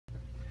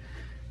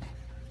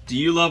Do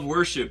you love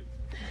worship?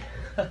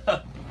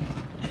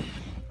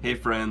 Hey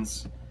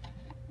friends,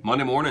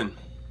 Monday morning,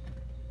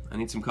 I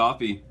need some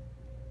coffee.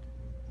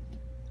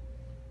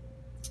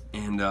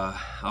 And I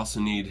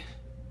also need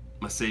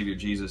my Savior,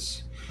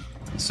 Jesus.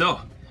 So,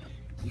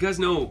 you guys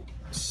know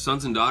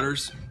sons and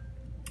daughters?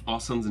 All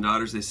sons and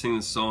daughters, they sing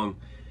this song,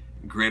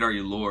 Great Are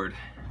You, Lord.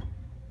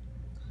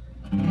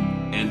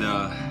 And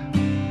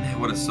man,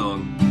 what a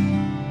song.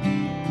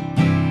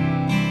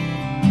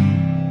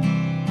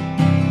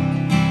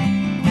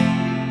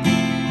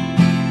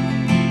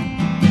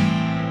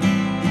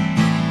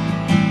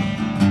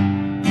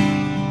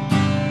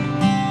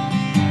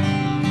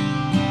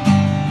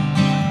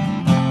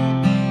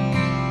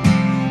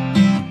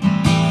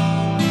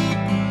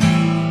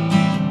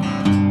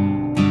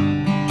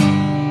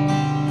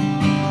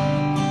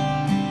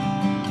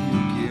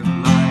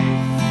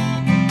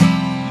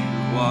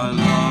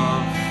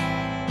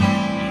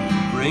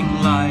 Bring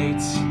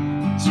light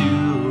to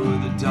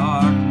the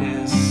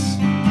darkness.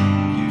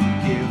 You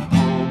give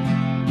hope.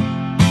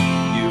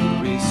 You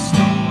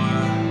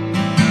restore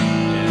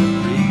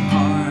every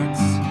heart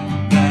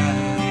that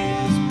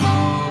is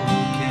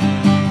broken.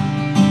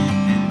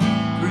 And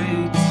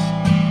great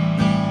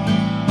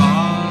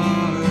are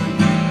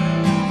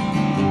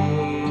you,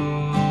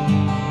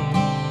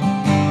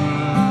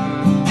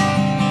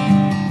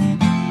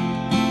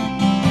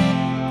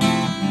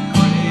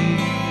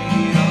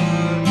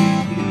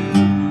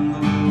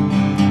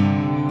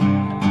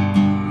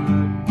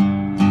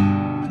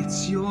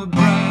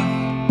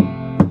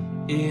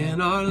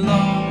 in our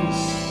lungs,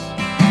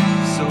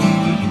 so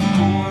we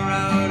pour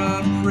out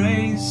our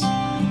praise,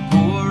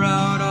 pour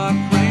out our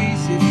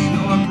praise. It's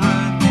your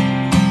breath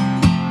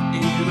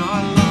in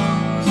our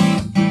lungs,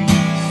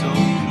 so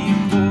we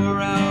pour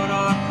out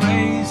our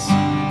praise,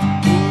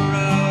 pour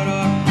out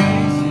our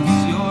praise.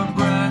 It's your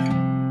breath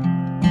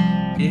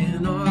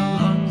in our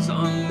lungs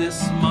on this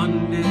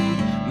Monday.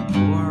 We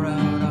pour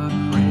out our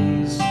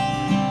praise,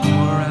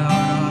 pour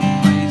out our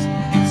praise.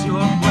 It's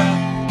your breath.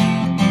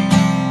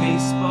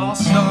 Baseball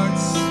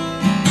starts,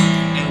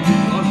 and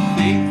you're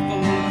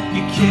faithful.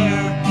 You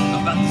care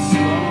about the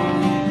small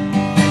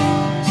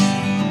things.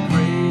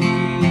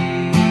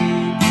 Great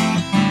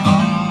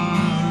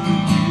are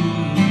you,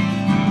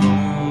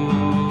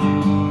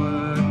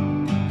 Lord.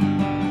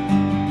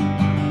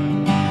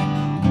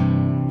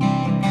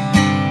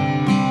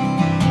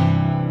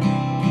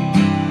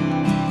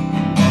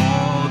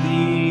 All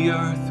the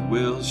earth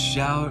will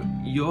shout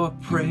your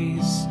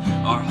praise.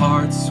 Our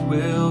hearts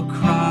will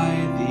cry.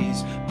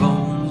 These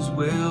bones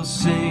will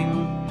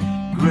sing.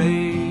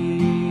 Great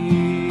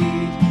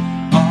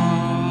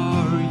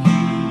are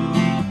you,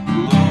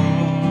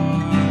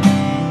 Lord.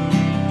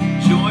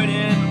 Join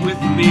in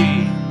with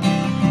me.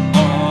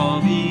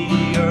 All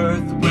the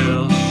earth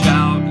will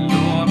shout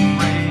your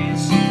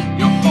praise.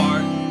 Your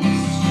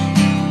hearts,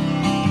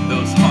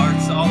 those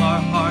hearts, all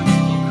our hearts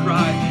will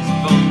cry. These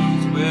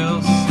bones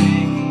will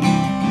sing.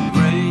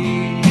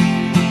 Great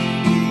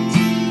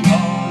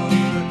are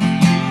you,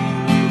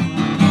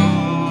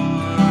 Lord.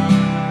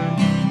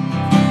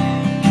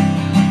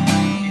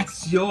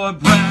 Your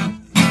breath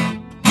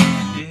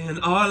in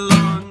our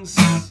lungs,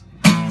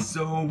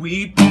 so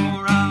we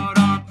pour out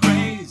our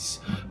praise,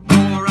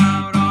 pour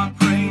out our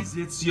praise.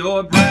 It's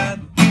your breath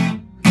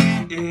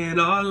in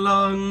our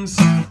lungs,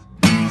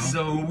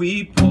 so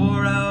we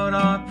pour out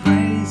our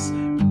praise,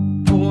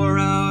 pour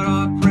out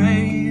our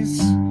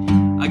praise.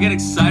 I get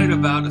excited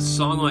about a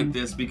song like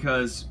this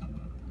because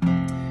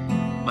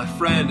my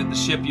friend at the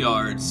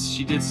shipyards,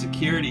 she did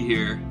security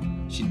here.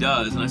 She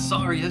does, and I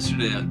saw her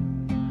yesterday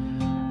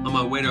on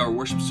my way to our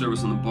worship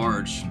service on the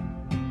Barge,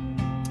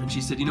 and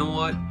she said, you know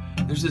what,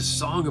 there's this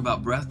song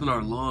about breath in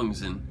our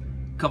lungs, and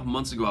a couple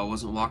months ago I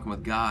wasn't walking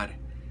with God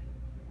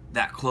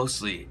that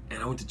closely,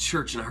 and I went to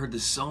church and I heard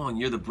this song,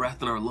 You're the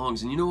Breath in Our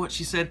Lungs. And you know what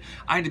she said?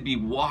 I had to be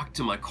walked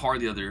to my car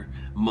the other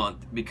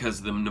month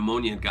because the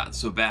pneumonia had gotten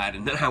so bad,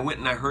 and then I went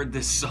and I heard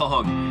this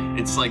song.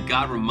 It's like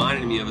God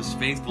reminded me of His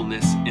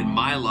faithfulness in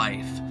my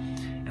life,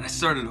 and I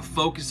started to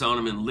focus on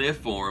Him and live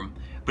for Him.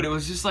 But it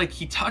was just like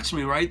He touched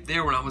me right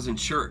there when I was in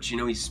church. You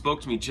know, He spoke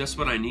to me just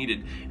what I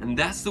needed. And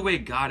that's the way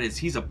God is.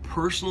 He's a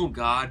personal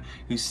God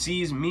who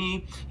sees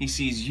me. He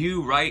sees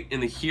you right in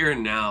the here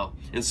and now.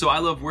 And so I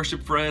love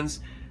worship,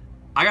 friends.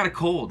 I got a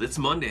cold. It's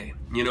Monday.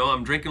 You know,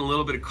 I'm drinking a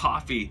little bit of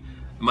coffee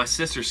my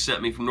sister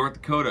sent me from North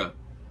Dakota.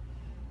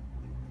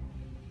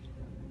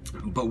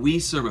 But we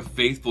serve a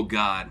faithful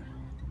God.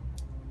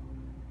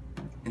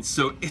 And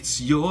so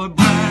it's your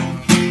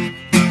breath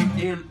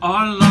in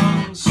our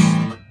lungs. So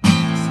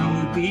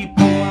we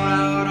pour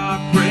out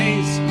our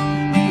praise,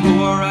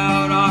 pour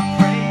out our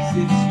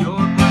praise. It's your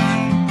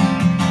breath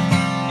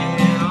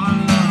in our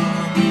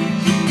lungs.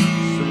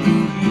 So we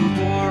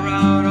pour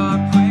out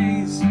our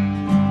praise,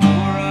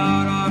 pour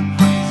out our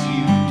praise.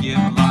 You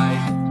give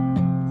life,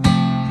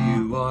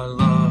 you are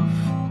love.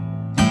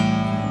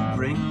 You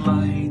bring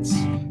light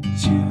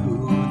to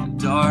the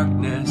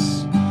darkness.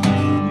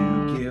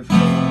 You give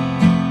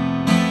hope,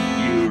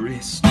 you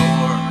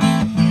restore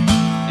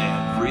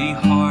every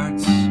heart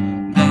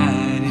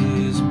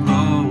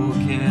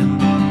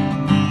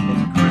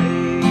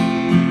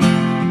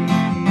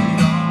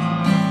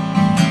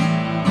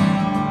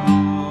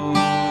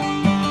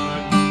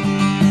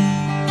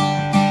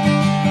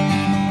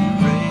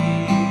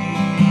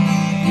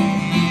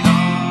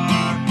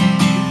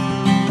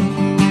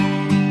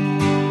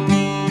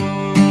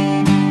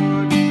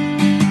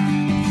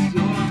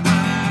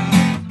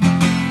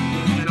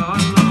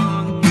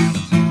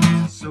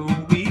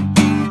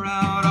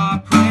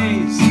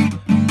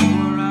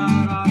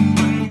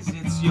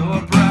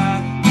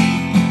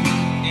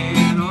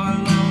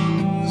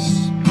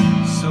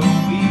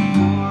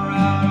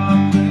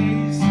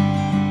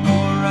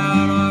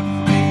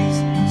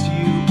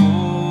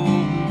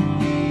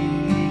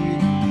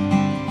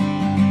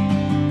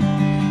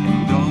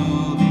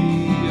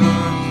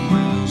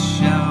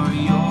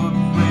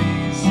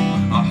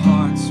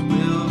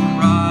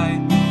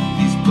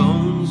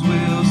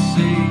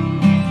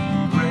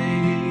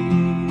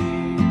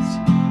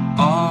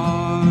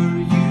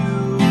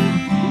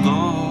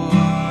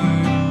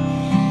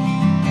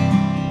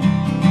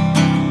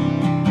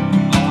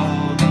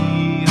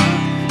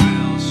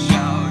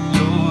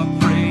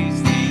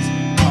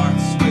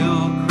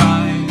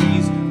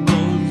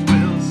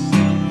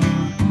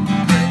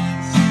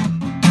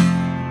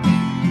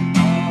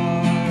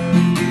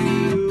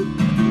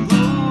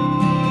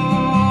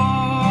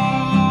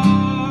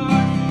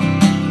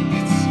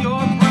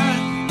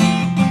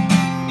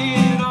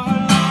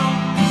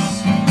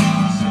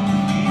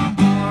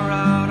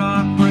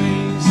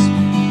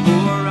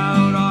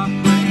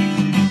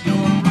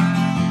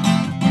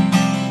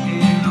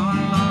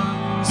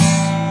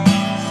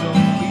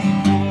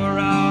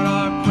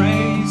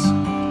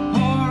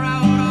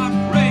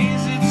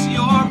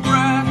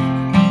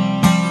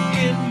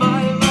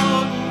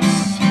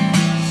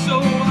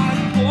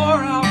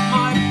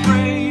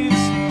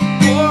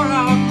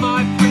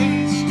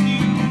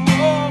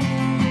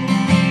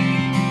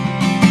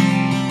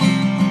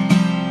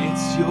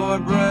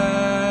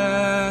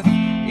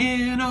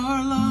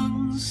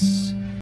lungs.